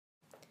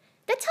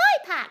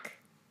park.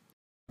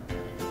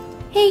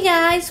 Hey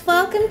guys,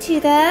 welcome to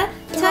the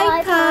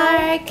toy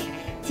park.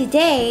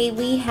 Today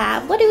we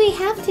have, what do we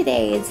have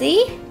today,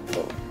 Izzy?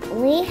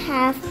 We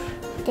have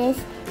this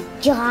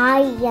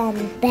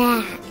giant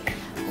bag.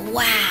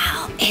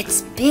 Wow,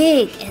 it's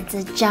big. It's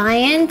a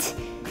giant,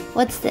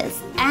 what's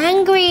this?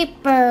 Angry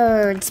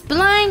Birds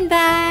blind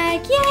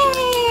bag.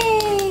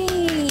 Yay!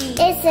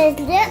 It says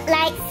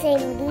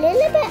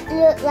little bit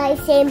look like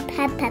same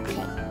Peppa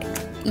Pig.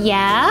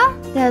 Yeah,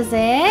 does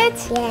it?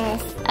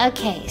 Yes.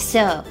 Okay,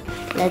 so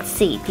let's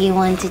see. Do you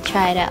want to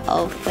try to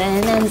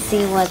open and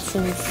see what's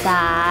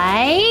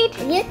inside?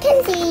 You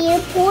can see you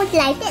pull it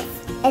like this.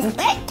 It's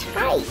very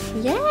tight.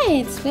 Yeah,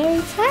 it's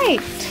very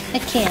tight.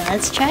 Okay,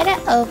 let's try to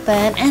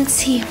open and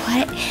see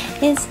what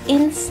is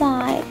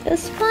inside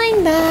this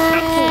blind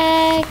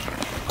bag.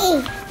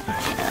 Okay,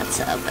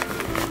 let's open.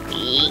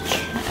 Eek.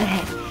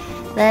 Okay,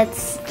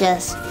 let's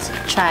just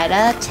try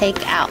to take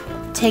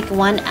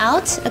one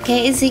out.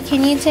 Okay, Izzy,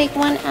 can you take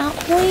one out,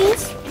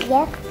 please?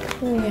 Yep.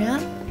 Yeah,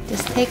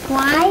 just take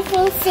one. I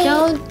can see.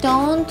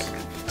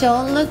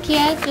 Don't look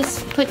yet.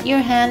 Just put your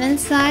hand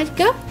inside.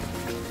 Go.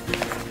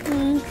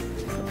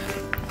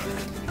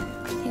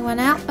 Take one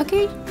out.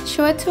 Okay,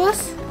 show it to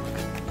us.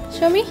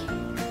 Show me.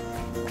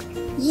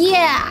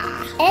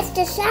 Yeah. It's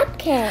the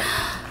Shopkins.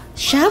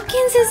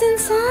 Shopkins is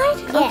inside?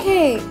 Yes.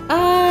 Okay.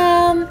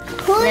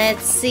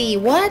 Let's see.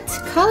 What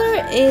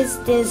color is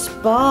this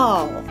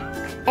ball?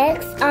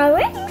 It's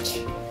orange.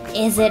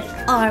 Is it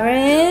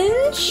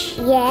orange?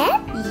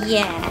 Yeah.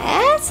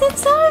 Yes,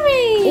 it's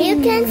orange.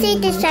 You can see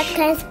the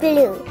Shopkins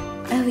blue.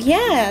 Oh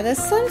yeah, there's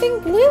something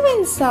blue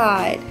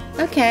inside.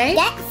 Okay.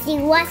 Let's see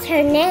what's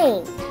her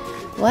name.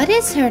 What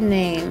is her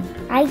name?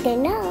 I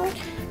don't know.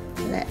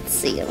 Let's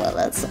see. Well,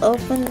 let's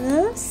open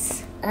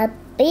this. A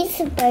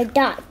baseball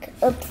dog.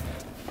 Oops.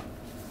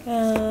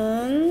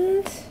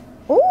 And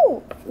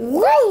Ooh.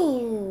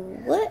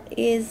 what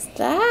is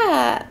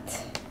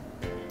that?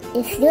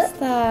 It What's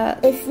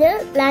that? looks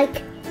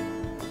like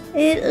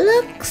It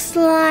looks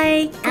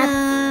like a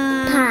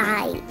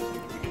pie.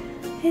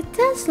 It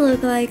does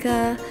look like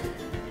a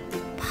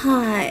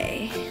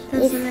pie,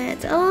 doesn't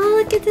it? Oh,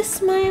 look at the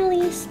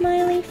smiley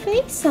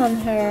face on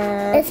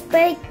her. It's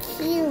very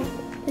cute.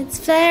 It's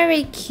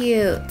very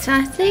cute.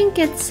 I think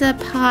it's a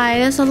pie.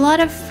 There's a lot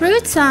of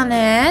fruits on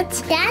it.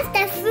 That's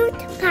the fruit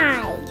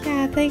pie.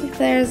 Yeah, I think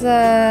there's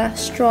a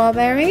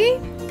strawberry,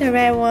 the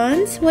red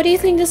ones. What do you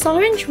think this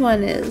orange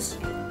one is?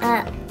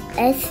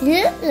 It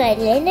looks like a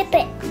little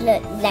bit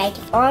like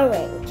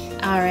orange.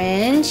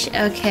 Orange,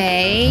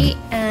 okay.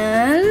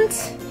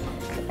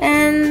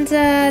 And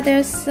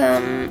there's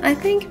some, I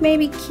think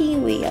maybe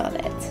kiwi on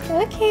it.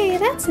 Okay,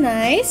 that's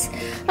nice.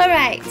 All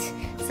right,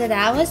 so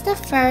that was the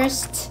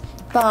first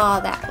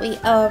ball that we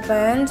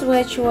opened,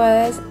 which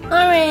was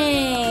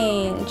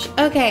orange.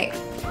 Okay,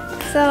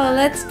 so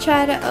let's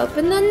try to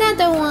open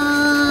another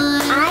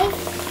one.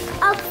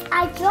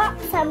 I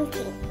dropped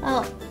something.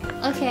 Oh,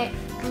 okay.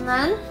 And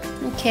then,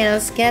 okay,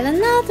 let's get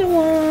another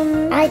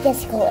one. I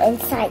just go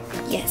inside.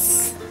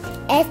 Yes.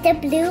 It's the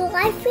blue,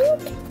 I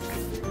think.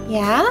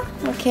 Yeah?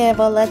 Okay,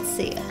 well, let's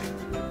see.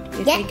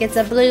 You think it's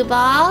a blue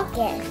ball?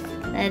 Yes.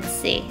 Let's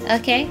see.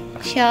 Okay,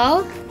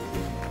 show.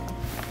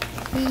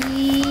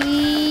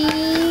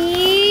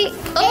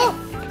 Oh!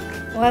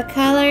 What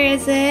color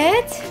is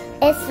it?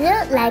 It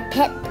looks like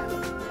purple.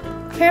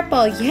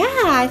 Purple.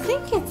 Yeah, I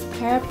think it's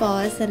purple,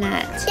 isn't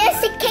it?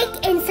 There's a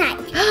cake inside.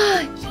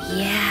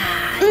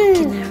 Yeah, I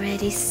can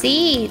already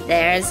see.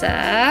 There's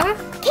a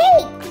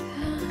cake.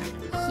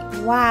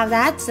 Wow,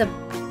 that's a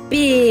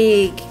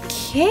big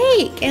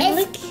cake. And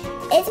look,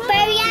 it's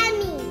very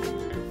yummy.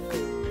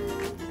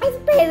 It's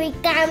very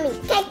yummy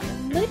cake.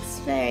 Looks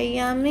very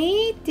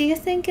yummy. Do you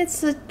think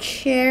it's a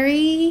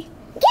cherry?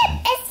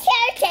 Yep, it's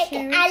cherry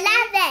cake. I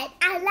love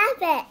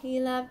it. You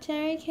love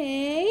cherry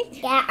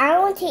cake? Yeah, I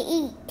want to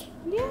eat.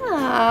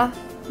 Yeah.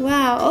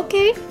 Wow,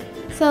 okay.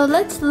 So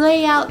let's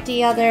lay out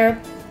the other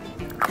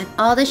and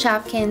all the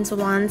Shopkins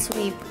once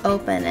we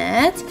open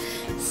it.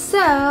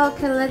 So,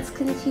 okay, let's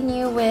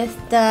continue with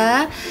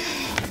the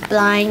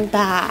blind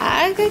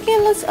bag. Okay,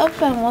 let's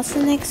open. What's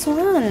the next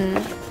one?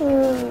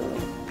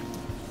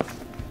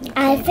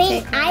 I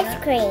think ice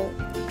cream.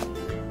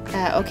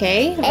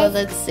 Okay, well,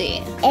 let's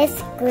see.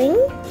 It's green.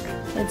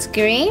 It's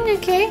green.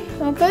 Okay,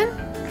 open.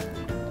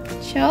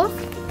 Show.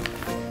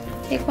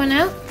 Take one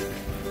out.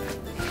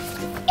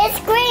 It's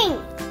green.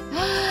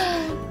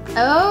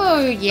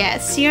 Oh,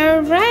 yes,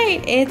 you're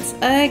right. It's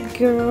a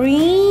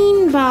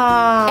green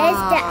ball.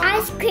 It's the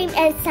ice cream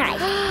inside.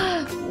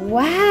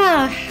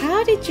 Wow,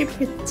 how did you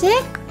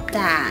predict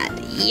that?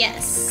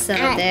 Yes, so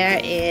there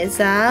is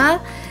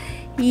a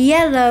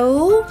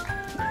yellow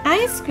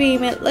ice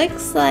cream. It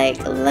looks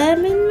like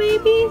lemon,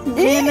 maybe?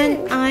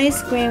 Lemon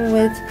ice cream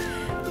with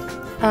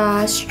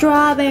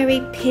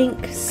strawberry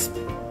pink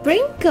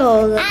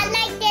sprinkles. I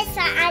like this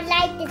one. I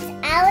like this.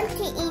 I want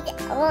to eat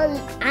all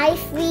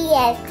ice cream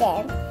of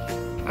them.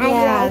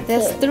 Yeah,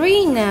 there's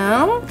 3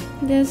 now.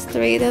 There's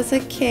 3. There's a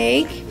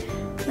cake,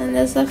 and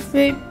there's a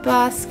fruit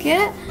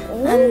basket,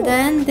 and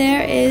then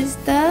there is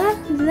the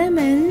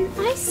lemon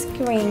ice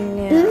cream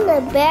now.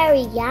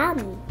 Very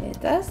yummy. It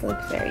does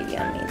look very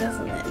yummy,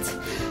 doesn't it?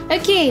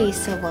 Okay,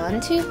 so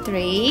 1, 2,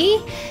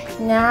 3.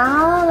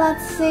 Now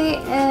let's see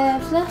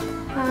if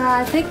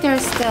I think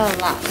there's still a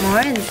lot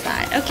more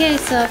inside. Okay,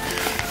 so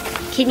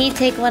can you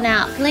take one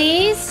out,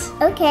 please?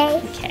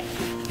 Okay. Okay.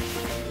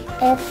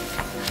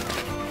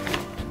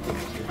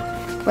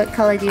 What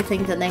color do you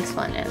think the next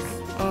one is?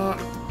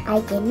 I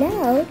don't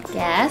know.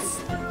 Guess.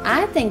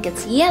 I think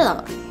it's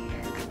yellow.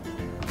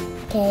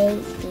 Okay.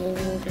 Bling,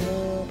 bling,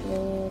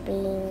 bling,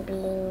 bling,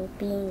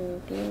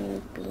 bling,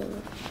 bling,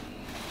 bling.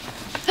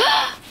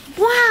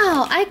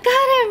 Wow, I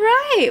got it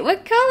right.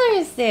 What color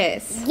is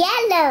this?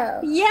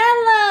 Yellow.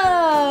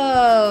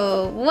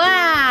 Yellow.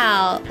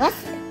 Wow.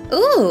 What's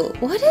Ooh,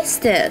 what is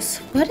this?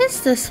 What is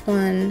this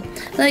one?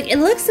 Like, it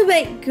looks a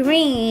bit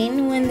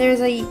green when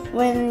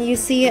you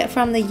see it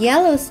from the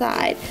yellow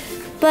side,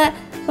 but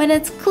when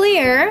it's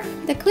clear,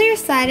 the clear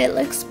side, it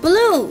looks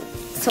blue.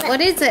 So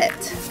what is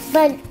it?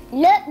 But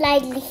look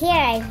like here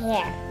and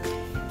here.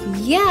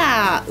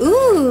 Yeah.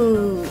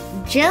 Ooh,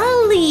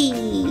 jelly.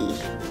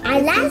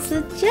 It's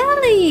a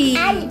jelly.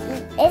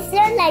 It's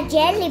not like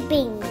jelly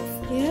beans.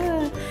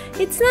 Yeah,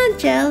 it's not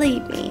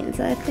jelly beans.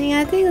 I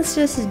think it's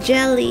just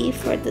jelly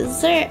for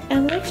dessert.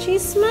 And look,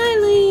 she's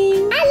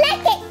smiling. I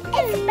like it.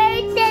 It's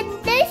very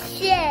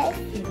delicious.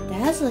 It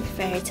does look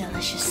very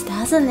delicious,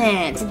 doesn't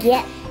it?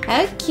 Yeah.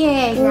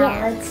 Okay,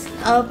 now let's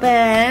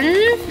open.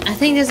 I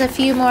think there's a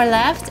few more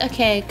left.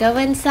 Okay, go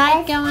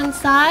inside. Go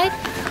inside.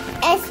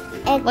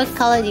 What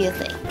color do you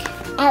think?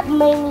 Let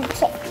me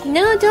check.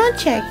 No, don't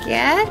check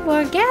yet.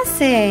 We're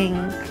guessing.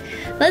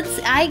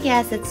 I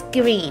guess it's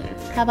green.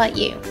 How about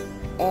you?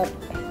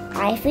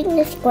 I think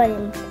it's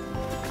green.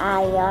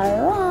 I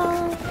am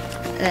wrong.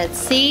 Let's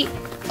see.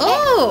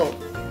 Oh,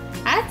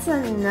 that's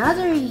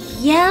another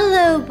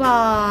yellow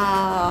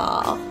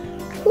ball.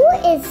 Who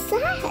is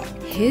that?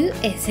 Who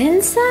is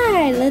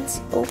inside?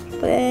 Let's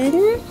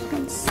open.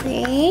 Let's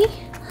see.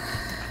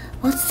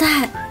 What's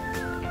that?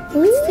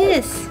 What's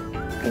this?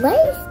 What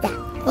is that?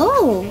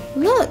 Oh,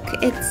 look.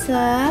 It's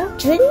a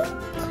drink?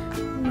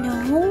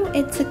 No,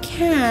 it's a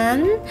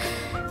can.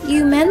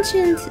 You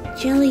mentioned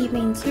jelly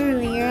beans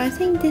earlier. I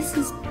think this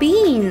is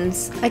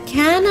beans. A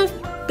can of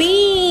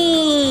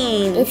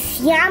beans. It's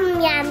yum,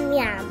 yum,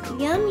 yum.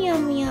 Yum,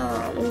 yum,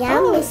 yum. Yum.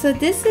 Oh, so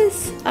this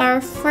is our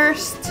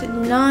first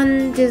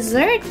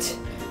non-dessert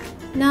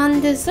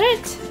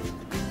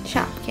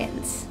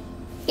Shopkins.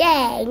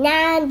 Yay,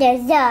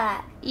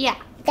 non-dessert. Yeah.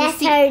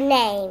 That's her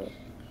name.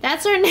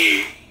 That's her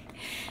name.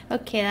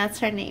 Okay, that's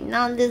her name.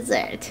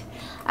 Non-dessert.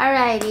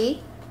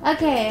 Alrighty.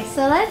 Okay,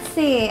 so let's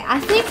see. I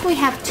think we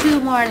have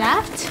 2 more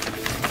left.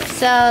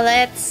 So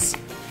let's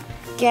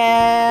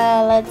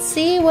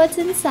see what's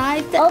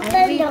inside the Open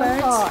Angry the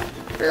Birds door.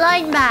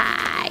 blind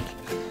bag.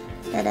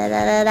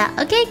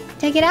 Okay,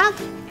 take it out.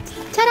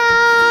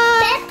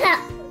 Ta-da! Pepper.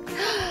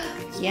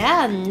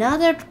 Yeah,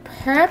 another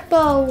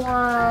purple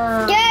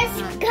one.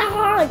 There's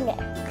corn.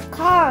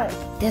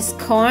 There's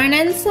corn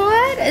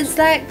inside? Is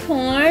that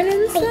corn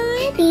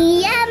inside?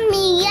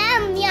 Yummy,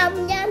 yum,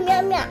 yum, yum,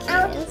 yum,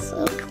 yum. It's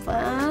so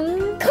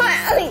fun.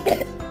 Corn.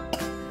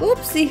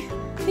 Oopsie.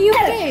 Are you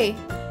okay?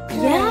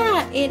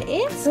 Yeah, it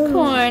is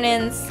corn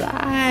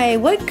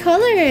inside. What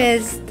color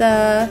is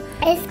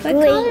It's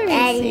green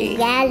and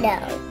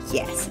yellow.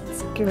 Yes,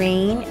 it's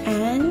green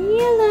and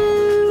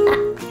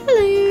yellow.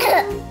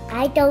 Hello.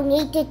 I don't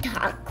need to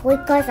talk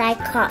because I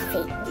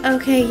coffee.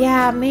 Okay,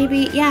 yeah,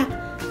 maybe, yeah.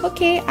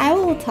 Okay, I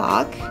will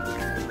talk.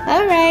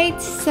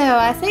 Alright, so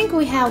I think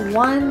we have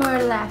 1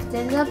 more left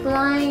in the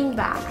blind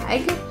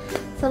bag.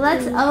 So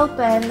let's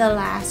open the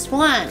last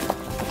one.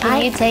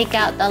 Can you take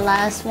out the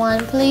last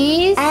one,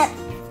 please?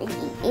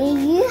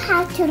 You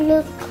have to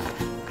look.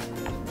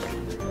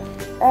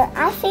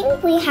 I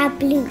think we have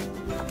blue.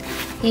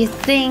 You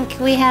think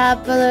we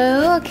have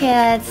blue?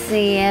 Okay, let's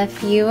see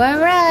if you are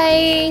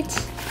right.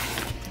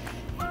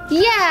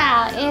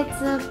 Yeah,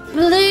 it's a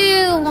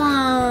blue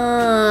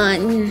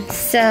one.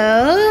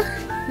 So,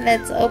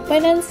 let's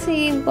open and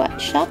see what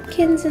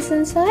Shopkins is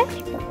inside.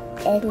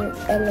 And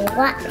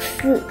what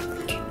fruit?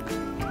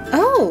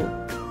 Oh,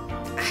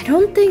 I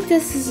don't think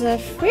this is a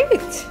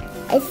fruit.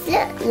 It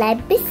looks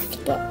like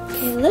biscuit.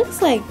 It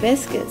looks like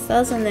biscuits,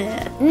 doesn't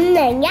it?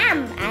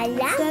 Yum, I It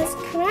love says it.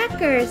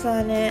 crackers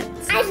on it.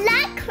 I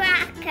like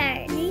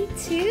crackers. Me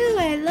too,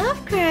 I love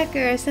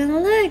crackers.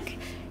 And look,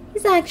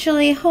 he's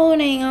actually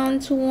holding on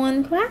to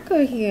one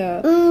cracker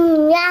here.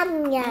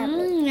 Yum,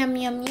 yum. Yum,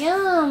 yum,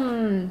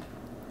 yum.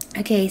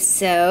 Okay,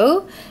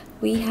 so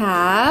we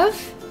have,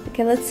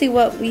 let's see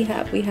what we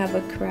have. We have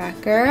a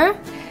cracker,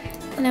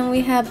 and then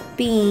we have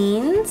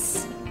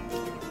beans,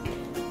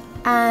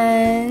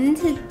 and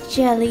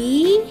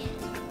jelly,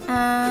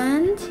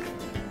 and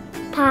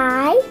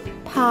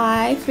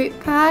fruit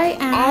pie,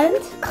 and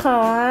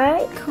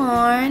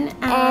corn,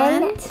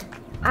 and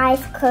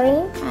ice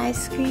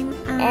cream,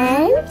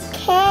 and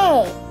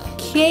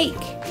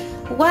cake.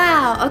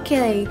 Wow,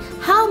 okay.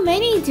 How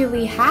many do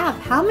we have?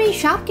 How many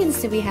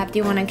Shopkins do we have? Do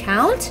you want to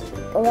count?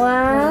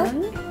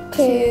 1,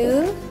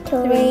 2,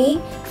 3,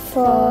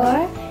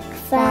 4,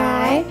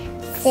 5,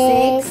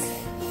 6,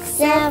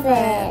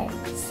 7.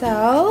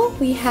 So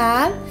we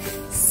have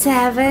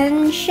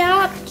 7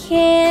 Shopkins.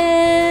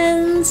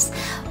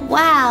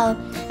 Wow.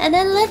 And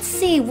then let's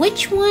see,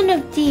 which one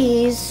of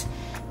these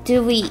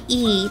do we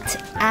eat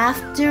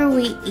after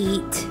we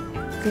eat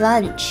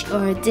lunch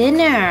or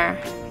dinner?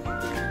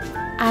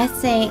 I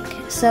think,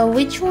 so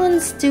which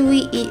ones do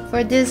we eat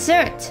for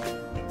dessert?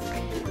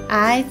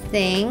 I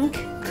think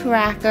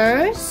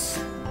crackers,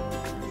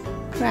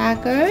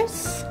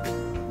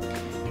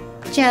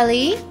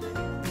 jelly,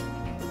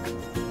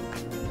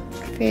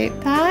 fruit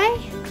pie,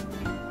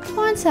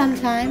 or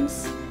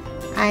sometimes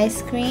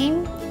ice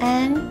cream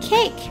and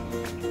cake.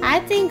 I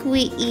think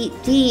we eat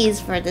these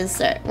for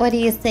dessert. What do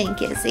you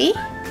think, Izzy?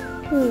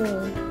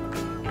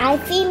 I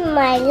think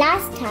my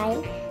last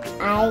time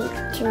I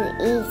to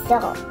eat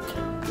salt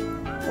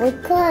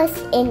because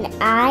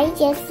I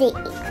just eat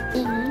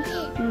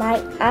my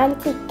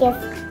auntie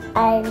gift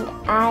and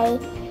I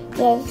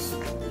just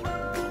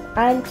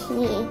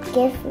auntie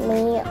give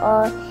me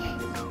all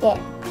the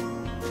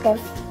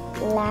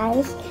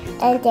lunch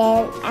and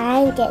then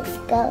I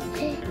just go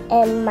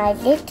in my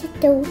little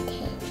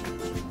daughter.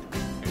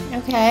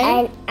 Okay.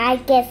 And I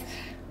give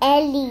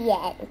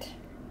Elliot.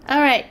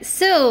 Alright,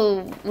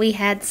 so we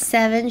had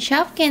 7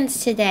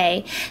 Shopkins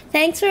today.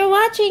 Thanks for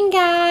watching,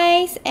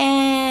 guys,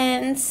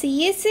 and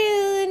see you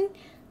soon.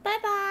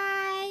 Bye-bye.